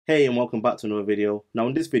Hey, and welcome back to another video. Now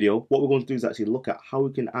in this video, what we're going to do is actually look at how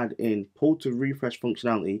we can add in pull to refresh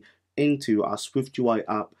functionality into our SwiftUI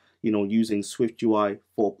app, using SwiftUI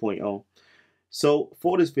 4.0. So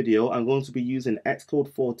for this video, I'm going to be using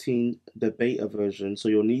Xcode 14, the beta version. So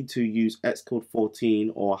you'll need to use Xcode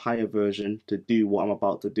 14 or a higher version to do what I'm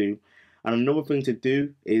about to do. And another thing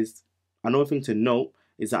to note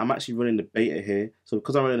is that I'm actually running the beta here. So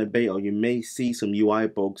because I'm running the beta, you may see some UI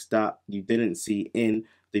bugs that you didn't see in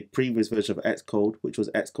the previous version of Xcode, which was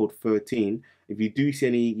Xcode 13. If you do see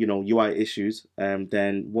any, UI issues,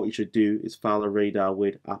 then what you should do is file a radar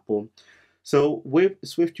with Apple. So with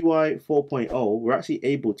SwiftUI 4.0, we're actually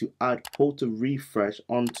able to add pull to refresh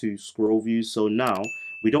onto Scrollviews. So now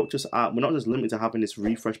we're not just limited to having this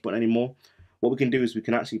refresh button anymore. What we can do is we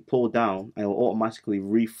can actually pull down and it will automatically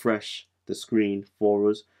refresh the screen for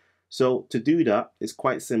us. So to do that, it's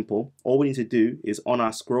quite simple. All we need to do is on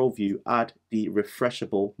our scroll view, add the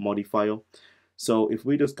refreshable modifier. So if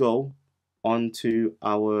we just go onto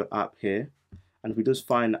our app here, and if we just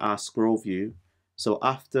find our scroll view, so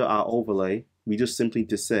after our overlay, we just simply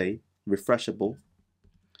to say refreshable.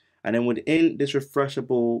 And then within this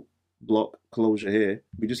refreshable block closure here,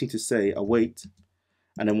 we just need to say await,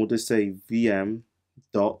 and then we'll just say VM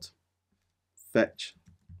dot fetch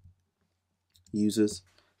users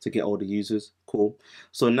to get all the users. Cool.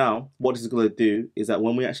 So now what this is going to do is that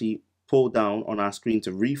when we actually pull down on our screen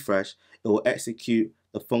to refresh, it will execute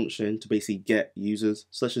the function to basically get users.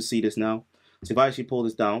 So let's just see this now. So if I actually pull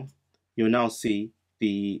this down, you'll now see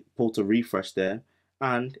the pull to refresh there,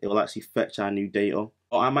 and it will actually fetch our new data.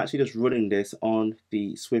 I'm actually just running this on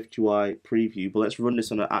the SwiftUI preview, but let's run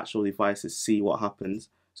this on an actual device to see what happens.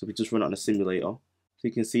 So we just run it on a simulator. So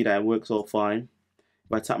you can see that it works all fine.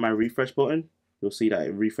 If I tap my refresh button, you'll see that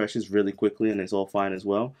it refreshes really quickly and it's all fine as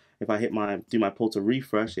well. If I do my pull to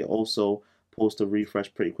refresh, it also pulls to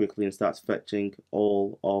refresh pretty quickly and starts fetching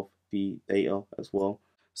all of the data as well.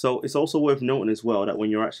 So it's also worth noting as well that when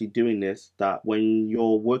you're actually doing this, that when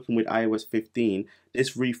you're working with iOS 15,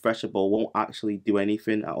 this refreshable won't actually do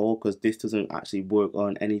anything at all, because this doesn't actually work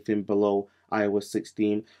on anything below iOS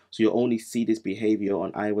 16. So you'll only see this behavior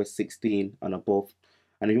on iOS 16 and above.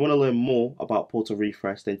 And if you want to learn more about pull to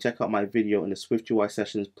refresh, then check out my video in the SwiftUI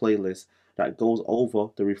sessions playlist that goes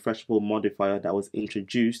over the refreshable modifier that was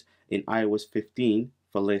introduced in iOS 15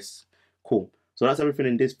 for lists. Cool. So that's everything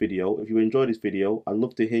in this video. If you enjoyed this video, I'd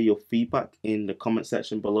love to hear your feedback in the comment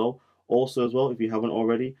section below. Also as well, if you haven't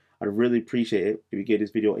already, I'd really appreciate it if you give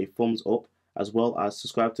this video a thumbs up, as well as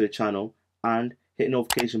subscribe to the channel and hit the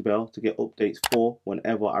notification bell to get updates for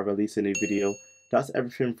whenever I release a new video. That's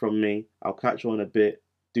everything from me. I'll catch you in a bit.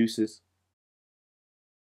 Deuces.